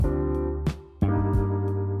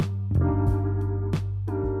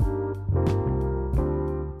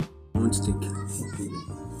want to take.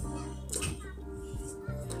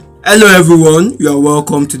 Hello everyone, you are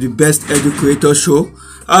welcome to the Best Educator Show.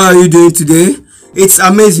 How are you doing today? It's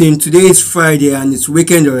amazing. Today is Friday and it's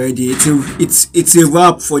weekend already. It's a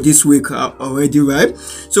wrap for this week already, right?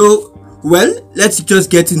 So well, let's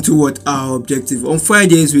just get into what our objective. On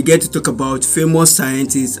Fridays, we get to talk about famous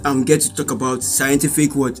scientists and get to talk about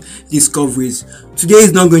scientific discoveries. Today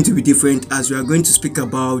is not going to be different, as we are going to speak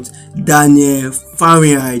about Daniel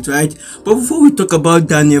Farenheit, right? But before we talk about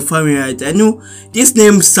Daniel Farenheit, I know this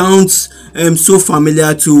name sounds so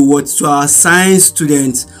familiar to our science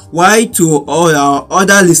students. Why to all our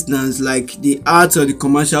other listeners, like the arts or the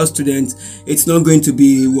commercial students, it's not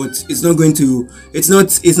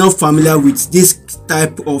familiar with this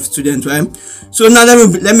type of student, right? So now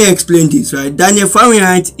let me explain this, right? Daniel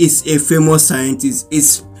Farenheit is a famous scientist.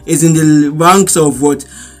 Is in the ranks of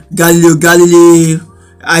Galileo Galilei,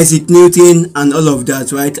 Isaac Newton, and all of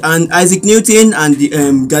that, right? And Isaac Newton and the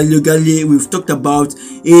Galileo Galilei we've talked about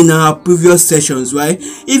in our previous sessions, right?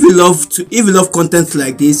 If you love content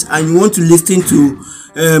like this and you want to listen to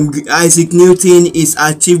Isaac Newton, his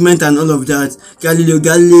achievement and all of that, Galileo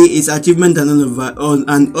Galilei, his achievement and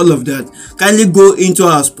all of that, kindly go into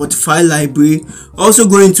our Spotify library. Also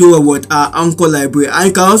go into our Anchor library, and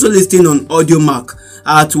you can also listen on AudioMark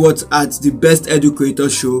at the Best Educator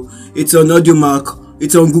Show. It's on AudioMark,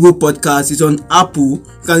 it's on Google Podcasts, it's on Apple.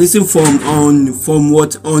 You can listen on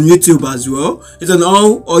YouTube as well. It's on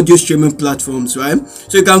all audio streaming platforms, right?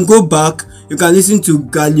 So you can go back, you can listen to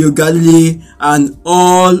Galileo Galilei and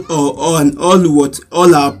all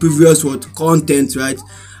our previous content, right?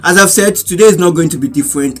 As I've said, today is not going to be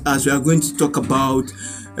different, as we are going to talk about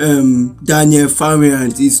Daniel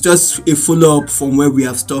Farenheit. It's just a follow-up from where we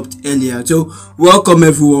have stopped earlier. So welcome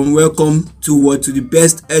everyone, welcome to the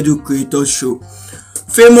Best Educator Show.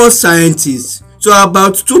 Famous scientists. So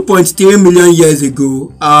about 2.3 million years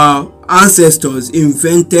ago, our ancestors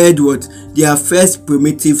invented their first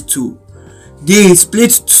primitive tool, the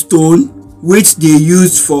split stone, which they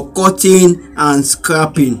used for cutting and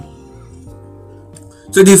scraping.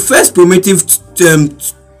 So the first primitive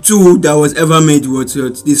tool that was ever made was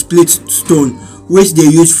the split stone, which they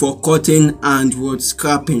used for cutting and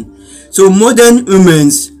scraping. So modern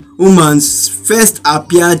humans first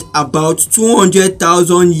appeared about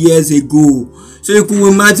 200,000 years ago. So you could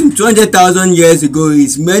imagine 200,000 years ago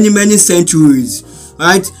is many centuries,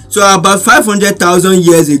 right? So about 500,000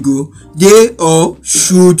 years ago,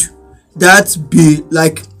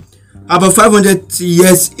 about 500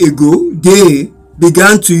 years ago, they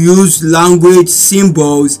began to use language,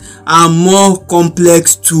 symbols, and more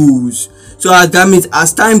complex tools. So as that means,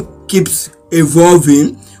 as time keeps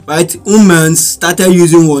evolving, right, humans started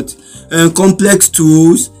using complex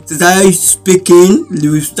tools. They started speaking.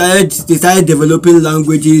 They started developing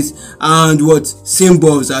languages and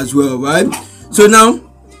symbols as well, right? So now,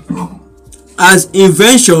 as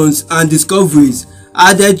inventions and discoveries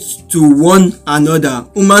added to one another,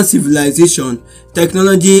 human civilization,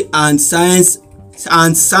 technology, and science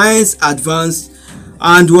advanced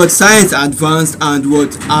and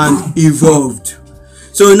evolved.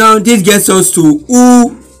 So now this gets us to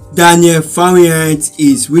who Daniel Farenheit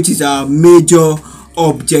is, which is our major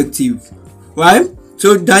objective, right?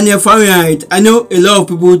 So Daniel Farenheit, I know a lot of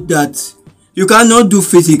people that you cannot do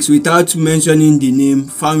physics without mentioning the name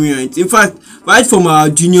Farenheit. In fact, right from our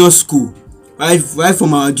junior school,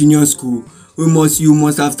 you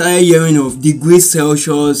must have started hearing of degrees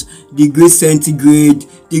Celsius, degrees centigrade,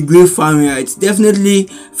 degree Fahrenheit. Definitely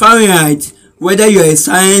Fahrenheit, whether you're a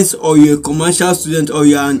science or you're a commercial student or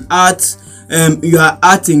you're an art, you are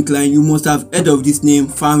art inclined, you must have heard of this name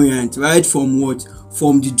Fahrenheit, right from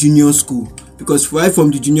the junior school. Because right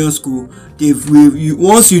from the junior school,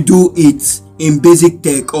 once you do it in basic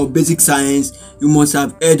tech or basic science, you must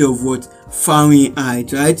have heard of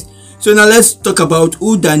Fahrenheit, right? So now let's talk about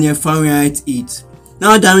who Daniel Farenheit is.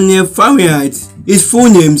 Now Daniel Farenheit, his full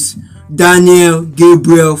name's Daniel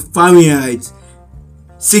Gabriel Farenheit,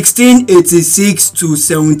 1686 to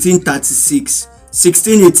 1736.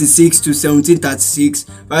 1686 to 1736,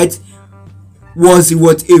 right? Was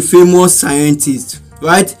a famous scientist,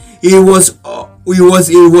 right? He was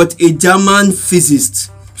a German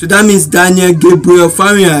physicist. So that means Daniel Gabriel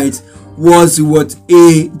Farenheit was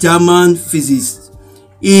a German physicist.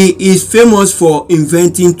 He is famous for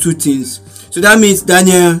inventing two things. So that means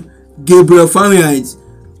Daniel Gabriel Farenheit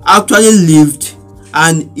actually lived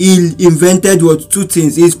and he invented what? Two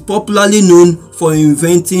things. He's popularly known for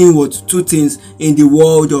inventing what? Two things in the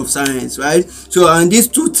world of science, right? So, and these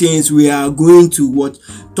two things we are going to what?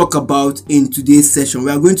 Talk about in today's session.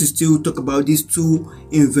 We are going to still talk about these two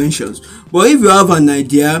inventions. But if you have an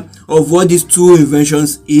idea of what these two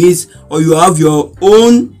inventions is, or you have your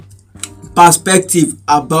own perspective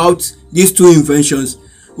about these two inventions,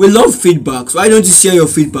 we love feedbacks. Why don't you share your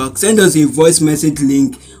feedback? Send us a voice message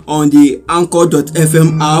link on the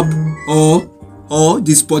anchor.fm app or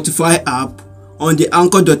the Spotify app, on the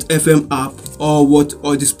anchor.fm app or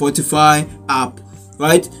the Spotify app,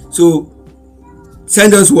 right? So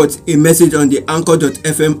send us a message on the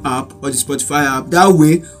anchor.fm app or the Spotify app. That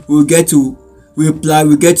way we'll get to reply,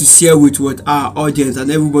 we get to share with our audience, and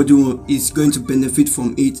everybody is going to benefit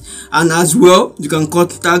from it. And as well, you can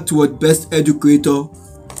contact Best Educator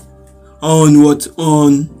on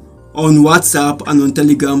WhatsApp and on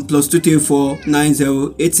Telegram, +234 90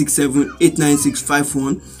 867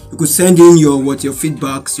 89651. You could send in your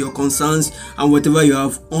feedbacks, your concerns, and whatever you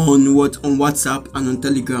have on WhatsApp and on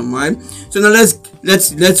Telegram, right? So now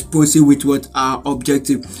let's proceed with our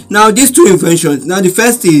objective. Now these two inventions. Now the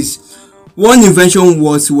first is, one invention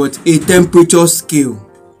was a temperature scale.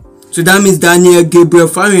 So that means Daniel Gabriel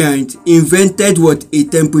Farenheit invented a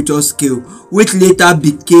temperature scale, which later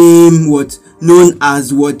became known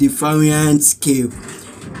as the Fahrenheit scale.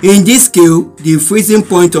 In this scale, the freezing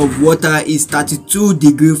point of water is 32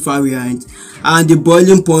 degrees Fahrenheit and the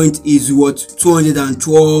boiling point is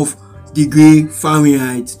 212 degrees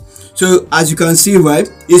Fahrenheit. So as you can see, right,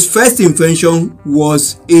 his first invention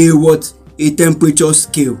was a temperature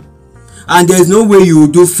scale. And there's no way you will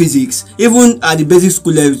do physics, even at the basic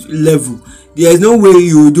school level. There is no way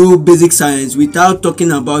you will do basic science without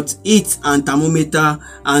talking about heat and thermometer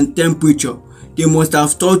and temperature. They must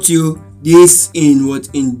have taught you this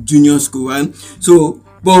in junior school, right? So,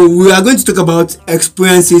 but we are going to talk about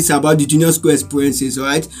experiences, about the junior school experiences,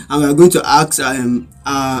 right? And we are going to ask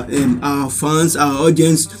our fans, our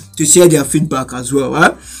audience, to share their feedback as well,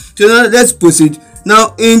 right? So now let's proceed.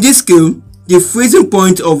 Now in this scale, the freezing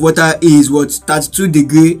point of water is 32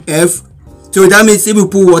 degree F. So that means if you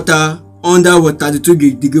put water under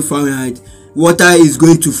 32 degree Fahrenheit, water is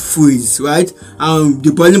going to freeze, right?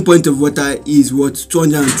 The boiling point of water is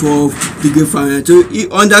 212 degree Fahrenheit. So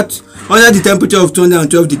under the temperature of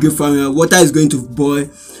 212 degree Fahrenheit, water is going to boil,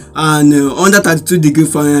 and under 32 degree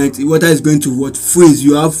Fahrenheit, water is going to freeze.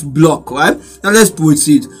 You have block, right? Now let's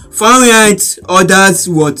proceed. Fahrenheit's others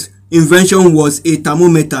invention was a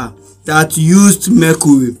thermometer that used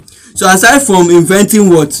mercury. So aside from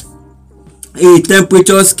inventing a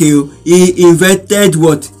temperature scale, he invented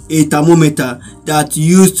a thermometer that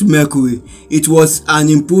used mercury. It was an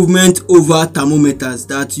improvement over thermometers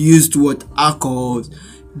that used alcohol,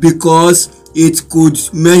 because it could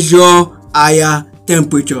measure higher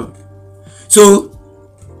temperature. So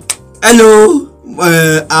hello,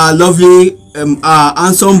 our lovely our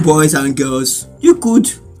handsome boys and girls, you could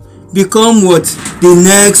become the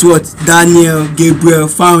next Daniel Gabriel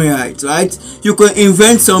Farenheit, right? You can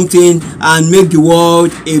invent something and make the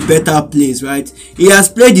world a better place, right? He has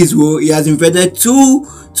played his role. He has invented two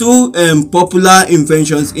popular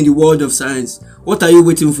inventions in the world of science. What are you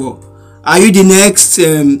waiting for? Are you the next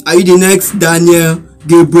Daniel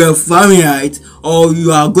Gabriel Farenheit, or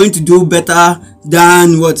you are going to do better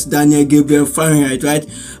than Daniel Gabriel Farenheit, right?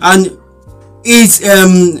 And it's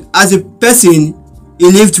as a person,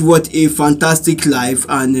 he lived a fantastic life,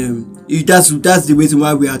 and that's the reason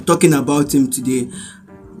why we are talking about him today.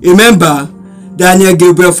 Remember, Daniel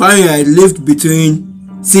Gabriel Farenheit lived between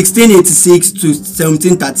 1686 to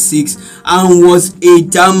 1736 and was a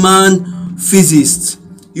German physicist.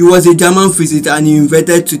 He was a German physicist, and he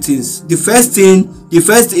invented two things. His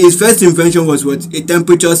first invention was a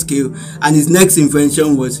temperature scale, and his next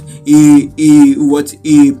invention was he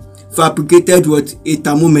fabricated a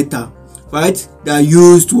thermometer, right, that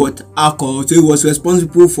used alcohol. So he was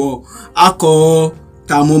responsible for alcohol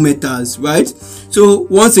thermometers, right? So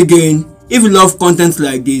once again, if you love content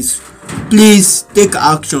like this, please take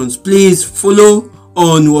actions. Please follow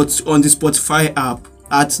on the Spotify app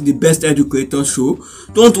at the Best Educator Show.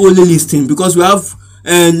 Don't only listen, because we have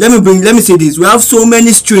let me say this, we have so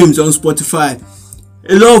many streams on Spotify.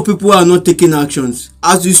 A lot of people are not taking actions.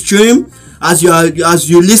 As you stream, as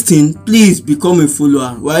you listen, please become a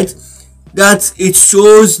follower, right? That it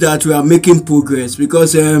shows that we are making progress,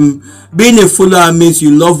 because being a follower means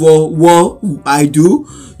you love what I do,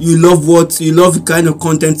 you love the kind of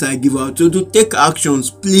content I give out. So to take actions,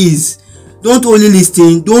 please don't only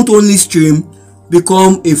listen, don't only stream,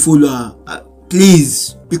 become a follower.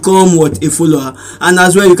 Please become a follower. And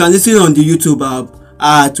as well, you can listen on the YouTube app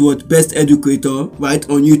at what Best Educator, right,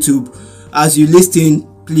 on YouTube. As you listen,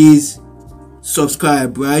 please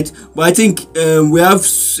subscribe, right? But I think we have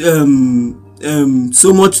so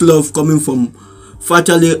much love coming from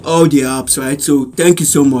virtually all the apps, right? So thank you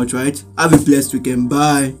so much, right? Have a blessed weekend.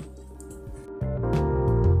 Bye.